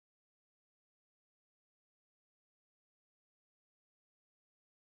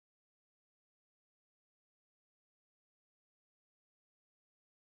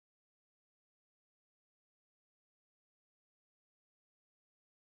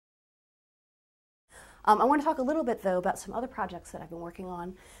I want to talk a little bit, though, about some other projects that I've been working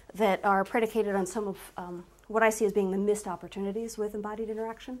on that are predicated on some of what I see as being the missed opportunities with embodied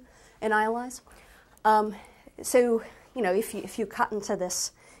interaction in ILIs. So, if you cut into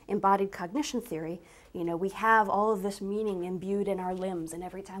this embodied cognition theory, we have all of this meaning imbued in our limbs, and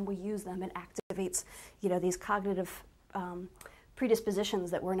every time we use them, it activates, these cognitive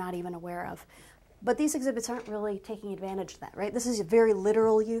predispositions that we're not even aware of. But these exhibits aren't really taking advantage of that, right? This is a very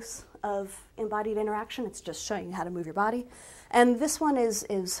literal use of embodied interaction. It's just showing you how to move your body. And this one is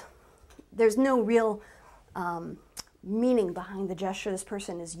there's no real meaning behind the gesture this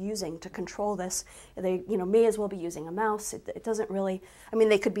person is using to control this. They, may as well be using a mouse. It doesn't really,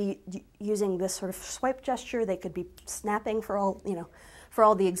 they could be using this sort of swipe gesture. They could be snapping for all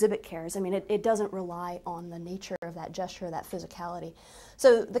the exhibit cares. It doesn't rely on the nature of that gesture, that physicality.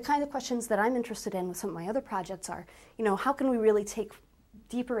 So the kind of questions that I'm interested in with some of my other projects are, how can we really take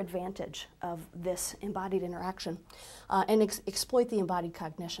deeper advantage of this embodied interaction and exploit the embodied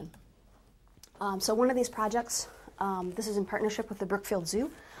cognition? So one of these projects, this is in partnership with the Brookfield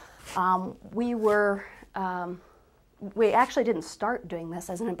Zoo. We actually didn't start doing this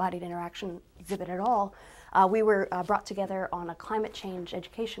as an embodied interaction exhibit at all. We were brought together on a climate change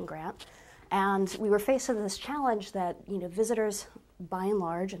education grant, and we were faced with this challenge that visitors, by and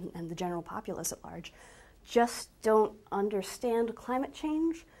large, and the general populace at large, just don't understand climate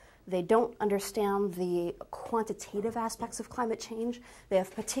change. They don't understand the quantitative aspects of climate change. They have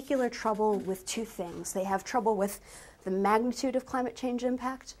particular trouble with two things. They have trouble with the magnitude of climate change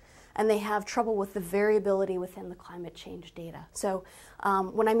impact, and they have trouble with the variability within the climate change data. So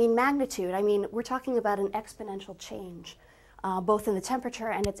when I mean magnitude, we're talking about an exponential change, both in the temperature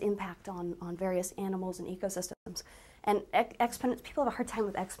and its impact on various animals and ecosystems. And exponents, people have a hard time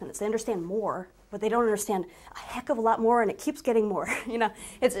with exponents. They understand more, but they don't understand a heck of a lot more, and it keeps getting more.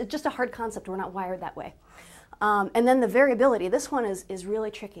 It's just a hard concept. We're not wired that way. And then the variability, this one is really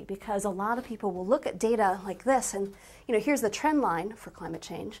tricky because a lot of people will look at data like this, and here's the trend line for climate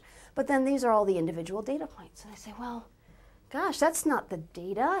change, but then these are all the individual data points. And I say, well, gosh, that's not the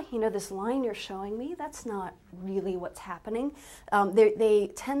data. This line you're showing me, that's not really what's happening.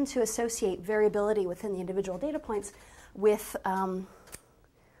 They tend to associate variability within the individual data points with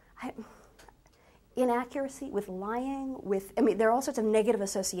inaccuracy, with lying, there are all sorts of negative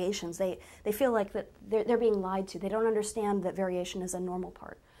associations. They feel like that they're being lied to. They don't understand that variation is a normal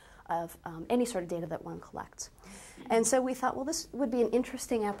part of any sort of data that one collects. And so we thought, well, this would be an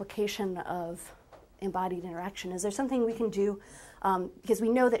interesting application of embodied interaction. Is there something we can do? Because we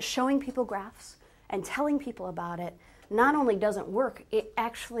know that showing people graphs and telling people about it not only doesn't work, it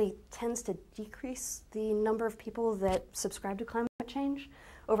actually tends to decrease the number of people that subscribe to climate change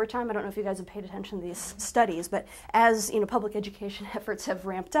over time. I don't know if you guys have paid attention to these studies, but as public education efforts have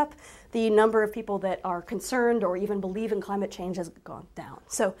ramped up, the number of people that are concerned or even believe in climate change has gone down.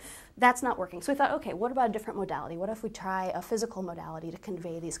 So that's not working. So we thought, okay, what about a different modality? What if we try a physical modality to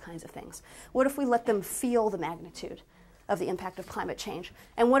convey these kinds of things? What if we let them feel the magnitude of the impact of climate change?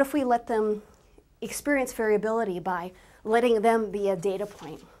 And what if we let them experience variability by letting them be a data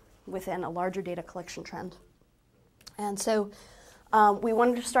point within a larger data collection trend? And so we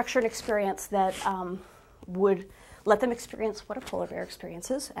wanted to structure an experience that would let them experience what a polar bear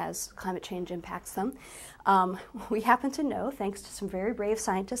experiences as climate change impacts them. We happen to know, thanks to some very brave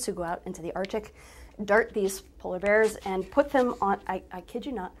scientists who go out into the Arctic, dart these polar bears and put them on, I kid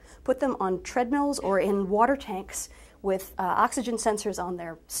you not, put them on treadmills or in water tanks with oxygen sensors on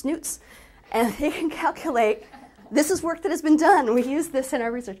their snoots, and they can calculate. This is work that has been done. We use this in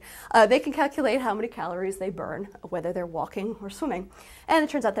our research. They can calculate how many calories they burn, whether they're walking or swimming. And it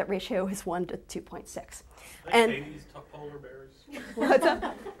turns out that ratio is 1 to 2.6. Do they pay these polar bears? What's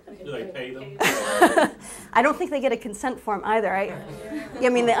up? Do they pay them? I don't think they get a consent form either. The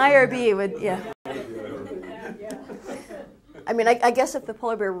IRB would, yeah. I guess if the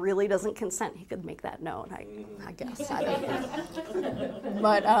polar bear really doesn't consent, he could make that known, I guess. I don't know.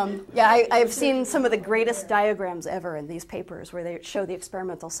 But I've seen some of the greatest diagrams ever in these papers where they show the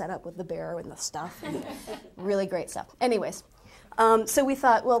experimental setup with the bear and the stuff. And really great stuff. Anyways, so we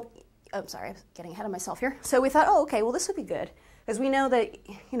thought, well, I'm sorry, I'm getting ahead of myself here. So we thought, oh, okay, well, this would be good. Because we know that,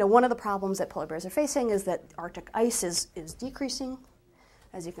 one of the problems that polar bears are facing is that Arctic ice is decreasing,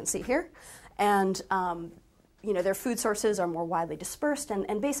 as you can see here. And their food sources are more widely dispersed,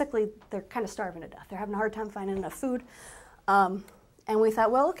 and basically they're kind of starving to death. They're having a hard time finding enough food. And we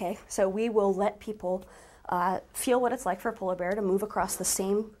thought, well, okay, so we will let people feel what it's like for a polar bear to move across the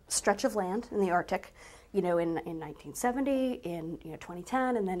same stretch of land in the Arctic in 1970, in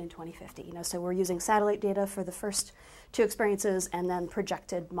 2010, and then in 2050. So we're using satellite data for the first two experiences and then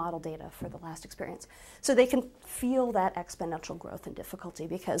projected model data for the last experience. So they can feel that exponential growth in difficulty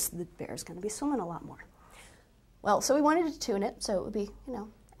because the bear is going to be swimming a lot more. Well, so we wanted to tune it so it would be,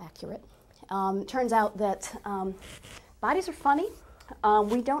 accurate. Turns out that bodies are funny.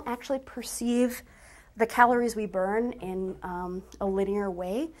 We don't actually perceive the calories we burn in a linear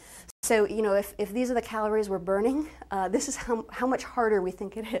way. So, if these are the calories we're burning, this is how much harder we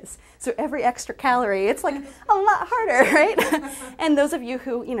think it is. So every extra calorie, it's like a lot harder, right? And those of you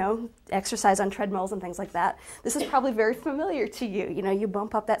who, exercise on treadmills and things like that, this is probably very familiar to you. You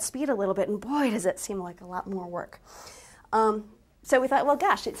bump up that speed a little bit, and boy, does it seem like a lot more work. So we thought, well,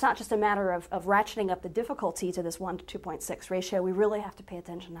 gosh, it's not just a matter of ratcheting up the difficulty to this 1 to 2.6 ratio. We really have to pay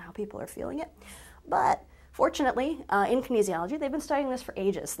attention to how people are feeling it. But fortunately, in kinesiology, they've been studying this for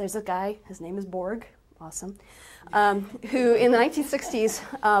ages. There's a guy, his name is Borg, awesome, who in the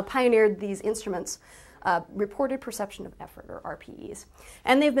 1960s pioneered these instruments, reported perception of effort, or RPEs.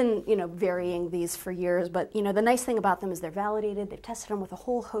 And they've been, varying these for years, but, the nice thing about them is they're validated. They've tested them with a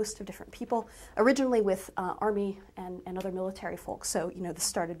whole host of different people, originally with Army and other military folks. So, this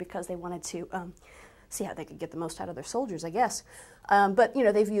started because they wanted to see how they could get the most out of their soldiers, I guess. But,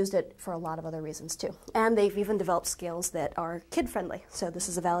 they've used it for a lot of other reasons, too. And they've even developed scales that are kid-friendly. So this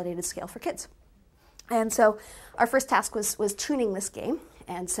is a validated scale for kids. And so our first task was tuning this game.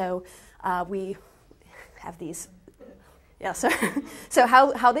 And so we have these, so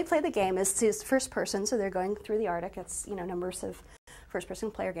how they play the game is first person, so they're going through the Arctic. It's, an immersive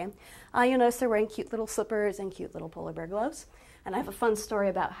first-person player game. You'll notice they're wearing cute little slippers and cute little polar bear gloves. And I have a fun story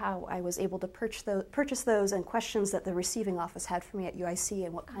about how I was able to purchase those and questions that the receiving office had for me at UIC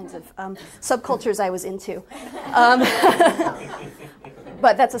and what kinds of subcultures I was into.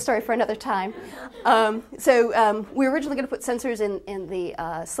 But that's a story for another time. So we were originally going to put sensors in the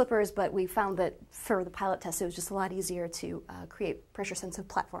slippers, but we found that for the pilot test, it was just a lot easier to create pressure-sensitive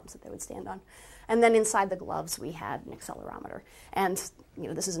platforms that they would stand on. And then inside the gloves, we had an accelerometer. And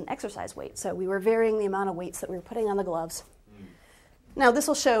this is an exercise weight, so we were varying the amount of weights that we were putting on the gloves. Now this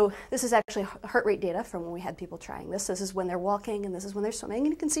will show, this is actually heart rate data from when we had people trying this. This is when they're walking and this is when they're swimming.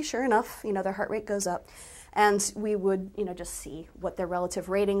 And you can see, sure enough, their heart rate goes up. And we would, just see what their relative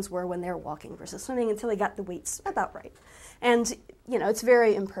ratings were when they're walking versus swimming until they got the weights about right. And, it's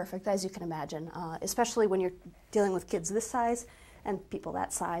very imperfect, as you can imagine, especially when you're dealing with kids this size and people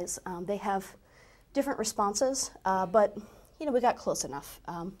that size. They have different responses, but, we got close enough.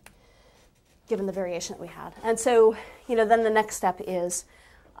 Given the variation that we had. And so, then the next step is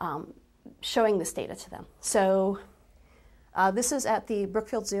showing this data to them. So this is at the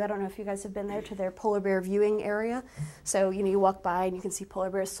Brookfield Zoo. I don't know if you guys have been there to their polar bear viewing area. So, you walk by and you can see polar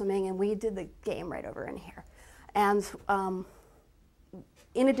bears swimming, and we did the game right over in here. And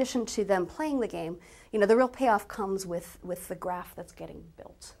in addition to them playing the game, the real payoff comes with the graph that's getting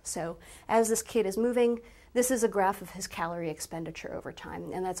built. So as this kid is moving, this is a graph of his calorie expenditure over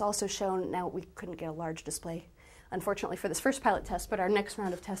time, and that's also shown. Now, we couldn't get a large display, unfortunately, for this first pilot test, but our next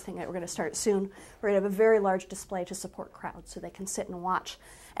round of testing we're going to start soon. We're going to have a very large display to support crowds so they can sit and watch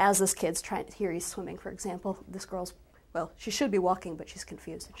as this kid's trying to hear he's swimming, for example. This girl's, well, she should be walking, but she's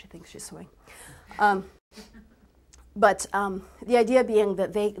confused and she thinks she's swimming. But the idea being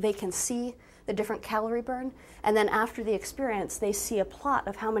that they can see the different calorie burn, and then after the experience, they see a plot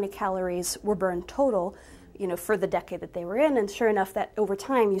of how many calories were burned total, for the decade that they were in, and sure enough, that over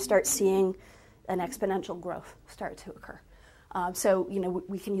time you start seeing an exponential growth start to occur. So,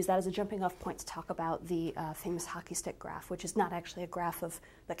 we can use that as a jumping off point to talk about the famous hockey stick graph, which is not actually a graph of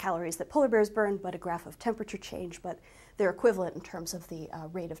the calories that polar bears burn, but a graph of temperature change, but they're equivalent in terms of the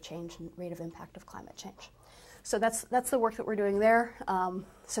rate of change and rate of impact of climate change. So that's the work that we're doing there.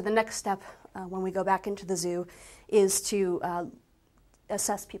 So the next step when we go back into the zoo is to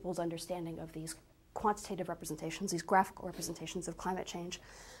assess people's understanding of these quantitative representations, these graphical representations of climate change,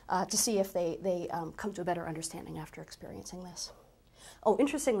 to see if they come to a better understanding after experiencing this. Oh,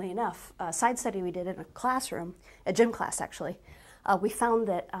 interestingly enough, a side study we did in a classroom, a gym class actually, we found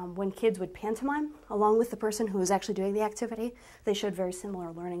that when kids would pantomime along with the person who was actually doing the activity, they showed very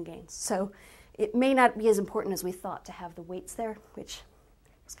similar learning gains. So it may not be as important as we thought to have the weights there, which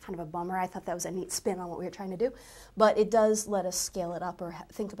was kind of a bummer. I thought that was a neat spin on what we were trying to do. But it does let us scale it up or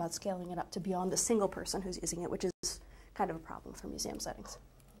think about scaling it up to beyond the single person who's using it, which is kind of a problem for museum settings.